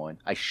I was going.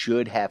 I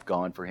should have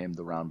gone for him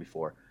the round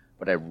before,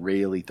 but I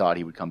really thought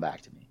he would come back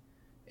to me,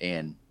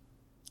 and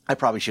I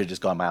probably should have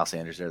just gone Miles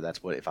Sanders there.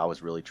 That's what, if I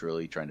was really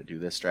truly trying to do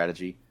this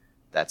strategy,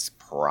 that's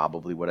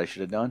probably what I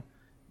should have done.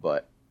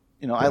 But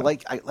I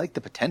like the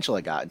potential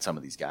I got in some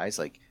of these guys.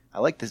 Like I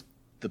like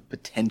the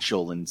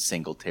potential in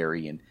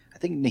Singletary, and I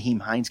think Nyheim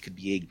Hines could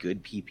be a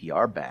good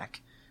PPR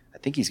back. I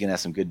think he's going to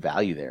have some good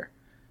value there,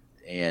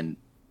 and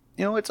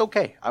it's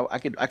okay. I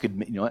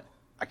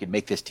could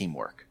make this team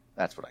work.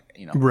 That's what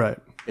right.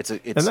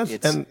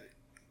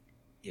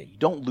 You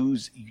don't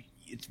lose.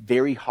 It's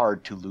very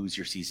hard to lose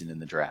your season in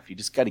the draft. You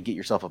just got to get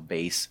yourself a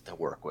base to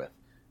work with.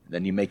 And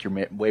then you make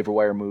your waiver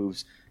wire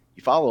moves.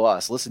 You follow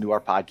us, listen to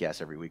our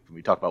podcast every week when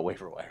we talk about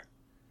waiver wire.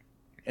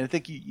 And I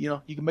think you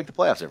can make the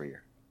playoffs every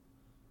year.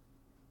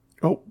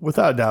 Oh,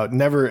 without a doubt.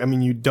 Never. I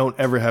mean, you don't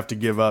ever have to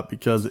give up,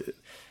 because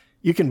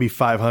you can be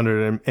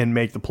 500 and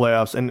make the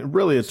playoffs. And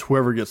really, it's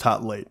whoever gets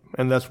hot late.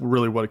 And that's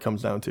really what it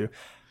comes down to.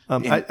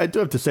 I do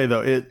have to say,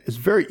 though, it's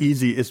very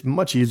easy. It's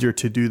much easier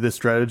to do this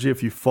strategy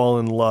if you fall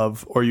in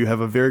love or you have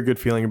a very good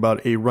feeling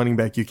about a running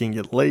back you can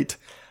get late.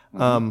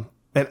 And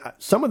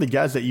some of the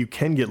guys that you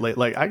can get late,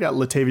 like I got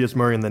Latavius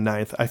Murray in the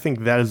 9th. I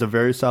think that is a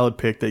very solid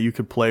pick that you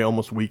could play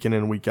almost week in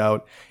and week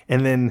out.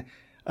 And then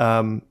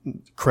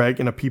Craig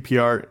in a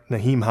PPR,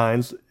 Nyheim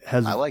Hines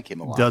I like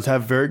him a lot. Does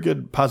have very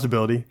good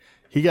possibility.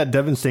 He got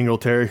Devin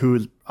Singletary, who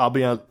is, I'll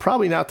be honest,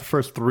 probably not the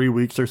first 3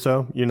 weeks or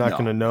so. You're not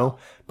going to know.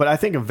 But I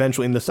think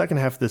eventually in the second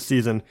half of the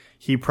season,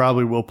 he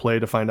probably will play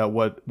to find out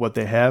what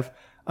they have.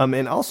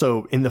 And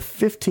also in the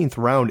 15th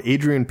round,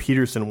 Adrian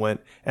Peterson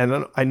went.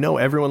 And I know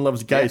everyone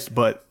loves Geist,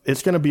 but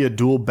it's going to be a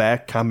dual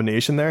back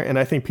combination there. And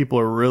I think people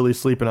are really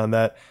sleeping on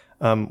that.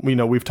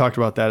 We've talked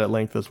about that at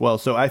length as well.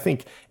 So I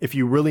think if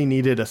you really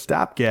needed a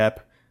stopgap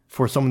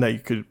for someone that you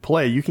could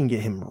play, you can get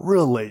him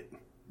real late.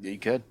 Yeah, you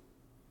could.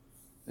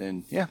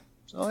 And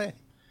so hey,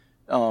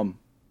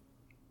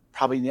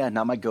 probably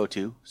not my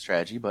go-to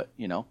strategy, but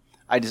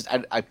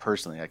I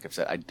personally, like I've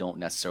said, I don't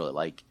necessarily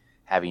like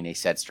having a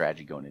set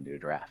strategy going into a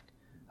draft.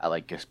 I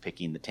like just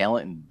picking the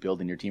talent and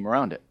building your team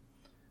around it.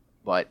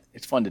 But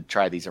it's fun to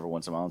try these every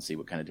once in a while and see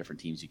what kind of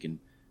different teams you can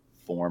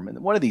form. And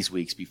one of these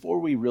weeks, before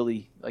we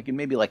really, like in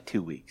maybe like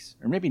 2 weeks,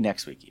 or maybe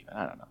next week even,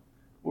 I don't know,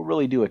 we'll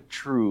really do a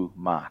true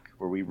mock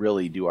where we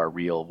really do our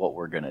real what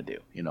we're going to do,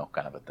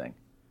 kind of a thing.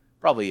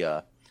 Probably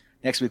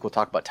next week we'll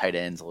talk about tight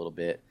ends a little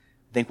bit.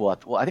 I think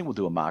we'll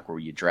do a mock where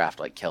you draft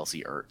like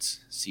Kelsey Ertz,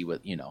 see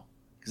what,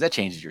 because that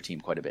changes your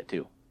team quite a bit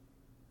too.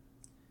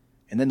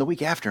 And then the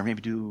week after,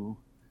 maybe do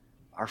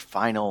our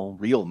final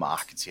real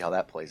mock and see how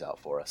that plays out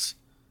for us.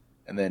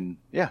 And then,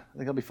 I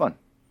think it'll be fun.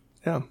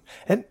 Yeah.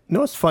 And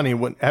what's funny,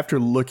 after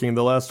looking,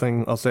 the last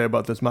thing I'll say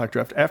about this mock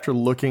draft, after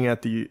looking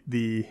at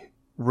the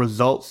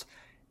results,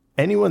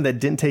 anyone that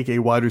didn't take a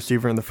wide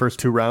receiver in the first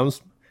 2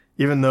 rounds,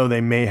 even though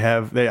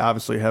they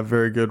obviously have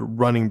very good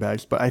running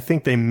backs, but I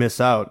think they miss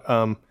out.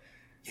 I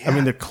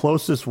mean, the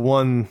closest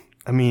one,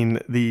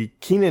 the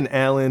Keenan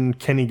Allen,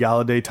 Kenny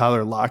Galladay,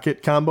 Tyler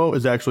Lockett combo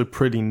is actually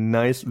pretty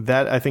nice.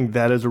 I think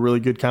that is a really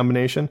good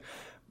combination.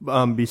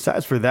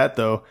 Besides for that,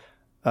 though,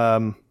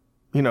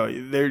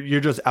 you're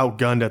just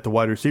outgunned at the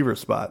wide receiver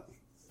spot.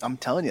 I'm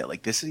telling you,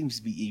 like, this seems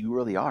to be, you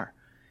really are.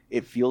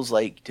 It feels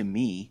like, to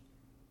me,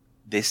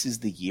 this is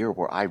the year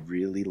where I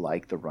really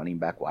like the running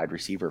back wide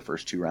receiver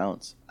first 2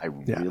 rounds. I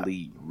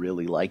really,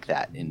 really like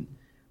that. And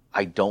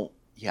I don't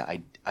yeah,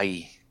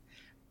 I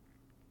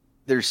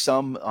there's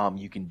some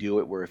you can do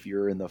it where if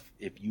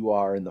you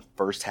are in the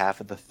first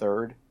half of the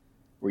third,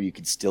 where you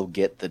can still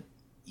get the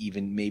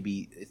even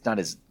maybe it's not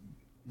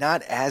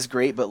as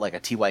great, but like a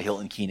T.Y.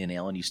 Hilton, Keenan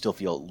Allen, you still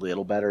feel a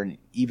little better, and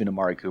even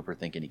Amari Cooper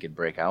thinking he could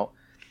break out.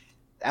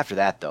 After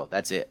that, though,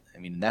 that's it. I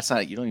mean, that's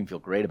not you don't even feel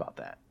great about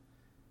that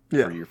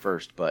for your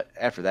first, but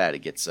after that, it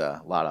gets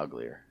a lot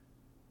uglier.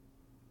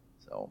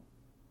 So,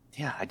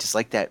 yeah, I just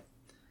like that.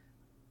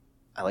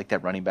 I like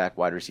that running back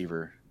wide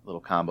receiver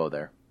little combo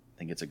there. I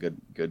think it's a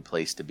good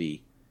place to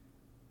be.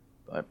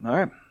 But all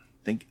right,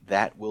 I think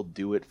that will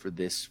do it for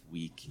this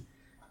week.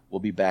 We'll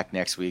be back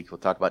next week. We'll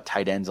talk about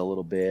tight ends a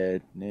little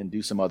bit and then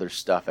do some other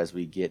stuff as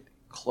we get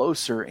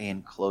closer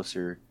and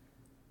closer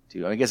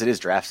to. I guess it is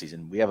draft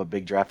season. We have a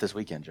big draft this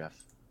weekend,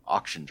 Jeff.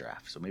 Auction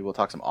draft. So maybe we'll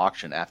talk some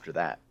auction after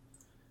that.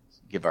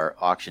 Give our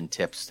auction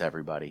tips to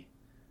everybody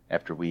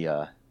after we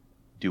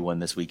do one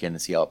this weekend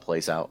and see how it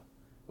plays out.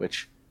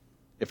 Which,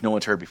 if no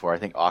one's heard before, I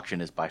think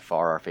auction is by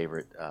far our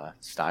favorite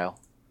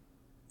style,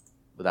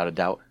 without a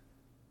doubt.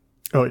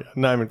 Oh yeah,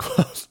 not even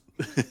close.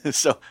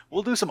 So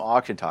we'll do some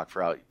auction talk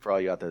for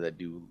all you out there that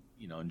do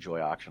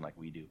enjoy auction like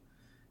we do,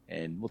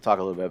 and we'll talk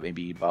a little bit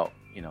maybe about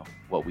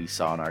what we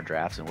saw in our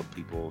drafts and what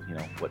people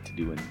what to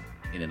do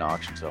in an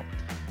auction. So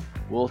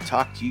we'll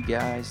talk to you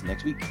guys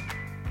next week.